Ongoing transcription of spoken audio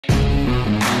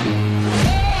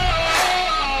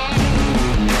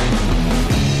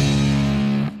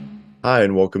Hi,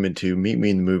 and welcome into Meet Me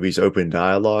in the Movies Open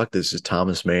Dialogue. This is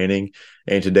Thomas Manning,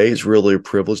 and today it's really a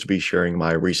privilege to be sharing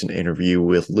my recent interview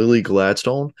with Lily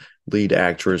Gladstone, lead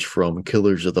actress from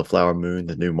Killers of the Flower Moon,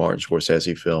 the new Martin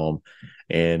Scorsese film.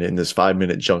 And in this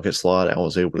 5-minute junket slot, I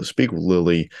was able to speak with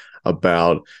Lily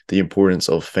about the importance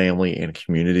of family and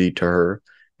community to her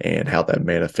and how that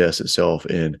manifests itself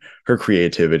in her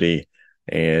creativity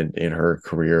and in her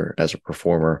career as a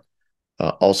performer.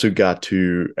 Also got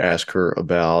to ask her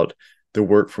about the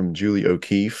work from Julie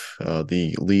O'Keefe,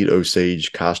 the lead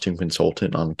Osage costume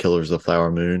consultant on Killers of the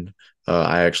Flower Moon.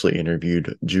 I actually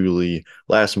interviewed Julie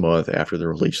last month after the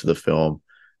release of the film,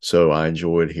 so I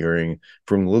enjoyed hearing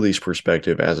from Lily's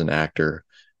perspective as an actor,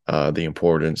 the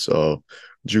importance of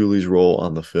Julie's role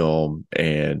on the film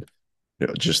and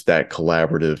just that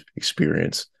collaborative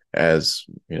experience as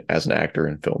an actor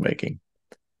in filmmaking.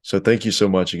 So thank you so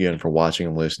much again for watching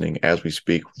and listening as we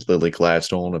speak with Lily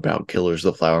Gladstone about Killers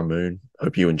of the Flower Moon.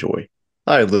 Hope you enjoy.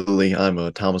 Hi, Lily.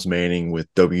 I'm Thomas Manning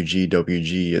with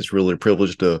WGWG. It's really a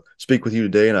privilege to speak with you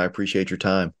today, and I appreciate your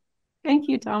time, Thank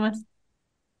you, Thomas.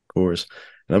 of course.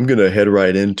 And I'm going to head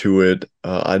right into it.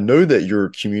 I know that your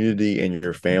community and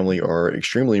your family are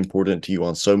extremely important to you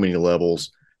on so many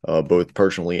levels, both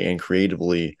personally and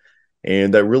creatively.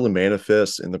 And that really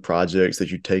manifests in the projects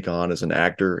that you take on as an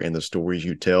actor and the stories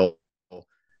you tell.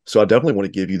 So I definitely want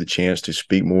to give you the chance to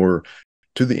speak more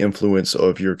to the influence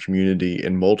of your community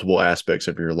in multiple aspects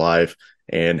of your life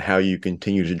and how you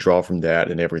continue to draw from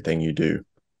that in everything you do.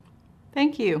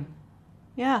 Thank you.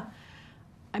 Yeah.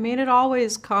 I mean, it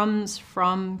always comes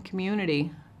from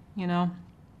community, you know.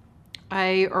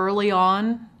 I early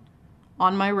on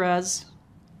my res,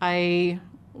 I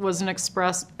was an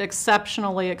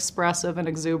exceptionally expressive and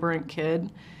exuberant kid.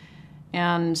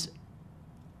 And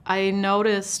I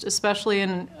noticed,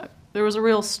 there was a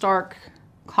real stark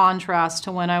contrast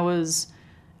to when I was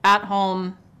at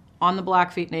home on the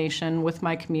Blackfeet Nation with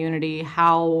my community,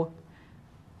 how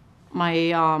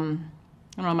my I don't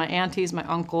know, my aunties, my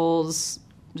uncles,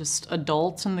 just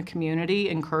adults in the community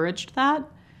encouraged that.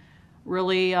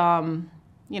 Really,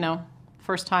 you know,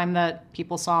 first time that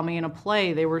people saw me in a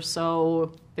play, they were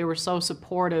so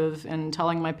supportive and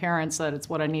telling my parents that it's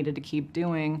what I needed to keep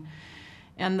doing.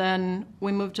 And then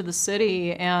we moved to the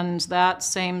city, and that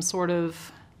same sort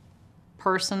of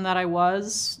person that I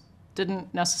was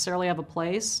didn't necessarily have a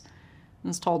place. I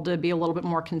was told to be a little bit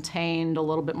more contained, a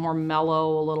little bit more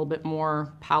mellow, a little bit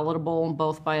more palatable,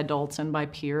 both by adults and by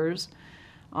peers.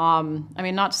 I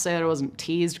mean, not to say that I wasn't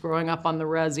teased growing up on the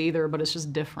res either, but it's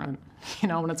just different, you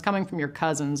know, when it's coming from your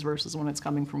cousins versus when it's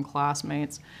coming from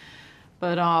classmates.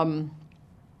 But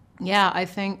yeah, I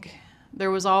think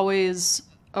there was always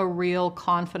a real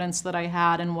confidence that I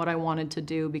had in what I wanted to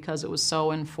do because it was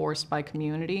so enforced by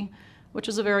community, which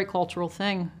is a very cultural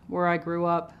thing where I grew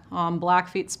up,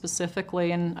 Blackfeet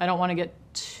specifically, and I don't want to get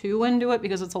too into it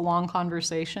because it's a long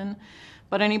conversation,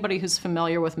 but anybody who's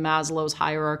familiar with Maslow's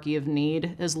hierarchy of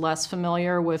need is less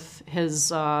familiar with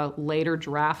his later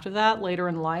draft of that later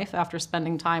in life after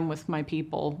spending time with my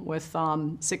people, with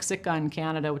Siksika in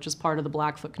Canada, which is part of the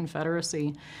Blackfoot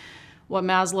Confederacy. What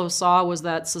Maslow saw was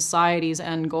that society's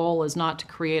end goal is not to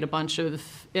create a bunch of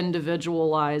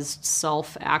individualized,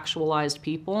 self-actualized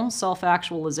people.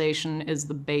 Self-actualization is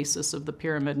the basis of the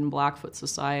pyramid in Blackfoot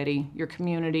society. Your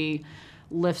community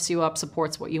lifts you up,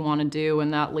 supports what you want to do,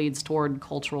 and that leads toward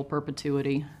cultural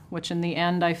perpetuity, which in the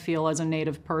end, I feel as a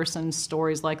Native person,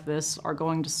 stories like this are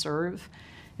going to serve.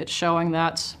 It's showing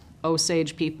that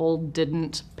Osage people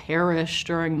didn't perish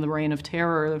during the Reign of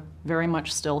Terror, very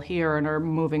much still here and are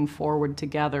moving forward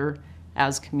together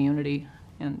as community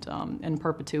and in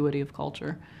perpetuity of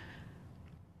culture.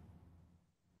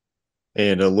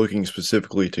 And looking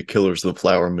specifically to Killers of the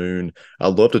Flower Moon,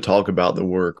 I'd love to talk about the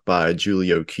work by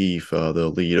Julie O'Keefe,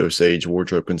 the lead Osage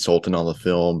wardrobe consultant on the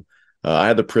film. I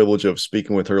had the privilege of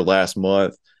speaking with her last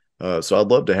month, so I'd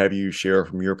love to have you share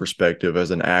from your perspective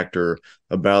as an actor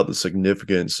about the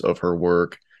significance of her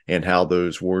work and how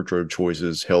those wardrobe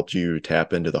choices helped you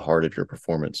tap into the heart of your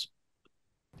performance.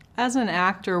 As an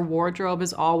actor, wardrobe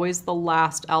is always the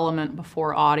last element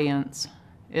before audience.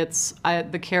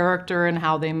 The character and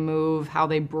how they move, how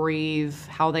they breathe,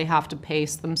 how they have to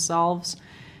pace themselves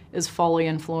is fully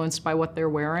influenced by what they're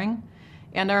wearing.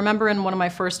 And I remember in one of my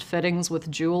first fittings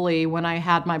with Julie when I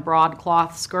had my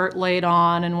broadcloth skirt laid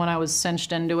on and when I was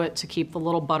cinched into it to keep the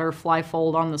little butterfly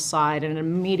fold on the side, and it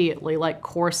immediately like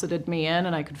corseted me in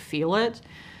and I could feel it.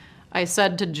 I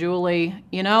said to Julie,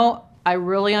 you know, I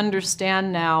really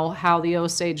understand now how the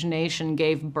Osage Nation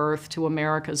gave birth to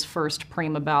America's first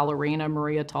prima ballerina,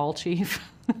 Maria Tallchief.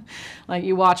 Like,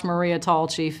 you watch Maria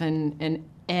Tallchief in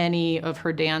any of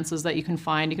her dances that you can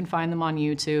find them on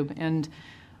YouTube, and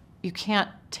you can't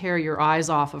tear your eyes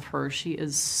off of her. She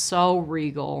is so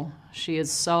regal. She is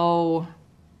so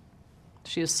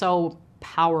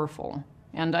powerful,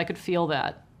 and I could feel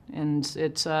that. And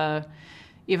it,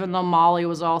 even though Mollie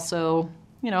was also,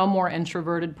 a more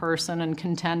introverted person and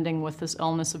contending with this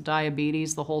illness of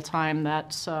diabetes the whole time,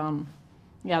 that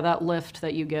that lift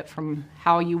that you get from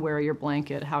how you wear your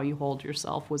blanket, how you hold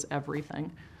yourself, was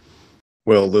everything.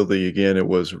 Well, Lily, again, it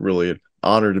was really an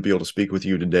honor to be able to speak with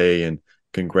you today, and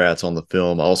congrats on the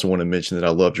film. I also want to mention that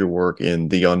I loved your work in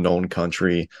The Unknown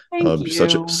Country. Thank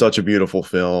Such a, you. such a beautiful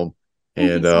film, Thank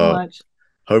you and so much.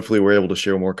 hopefully we're able to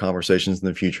share more conversations in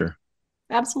the future.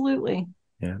 Absolutely.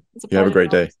 Yeah. It's a You have a pleasure,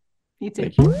 great day. Alex. You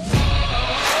too. Thank you.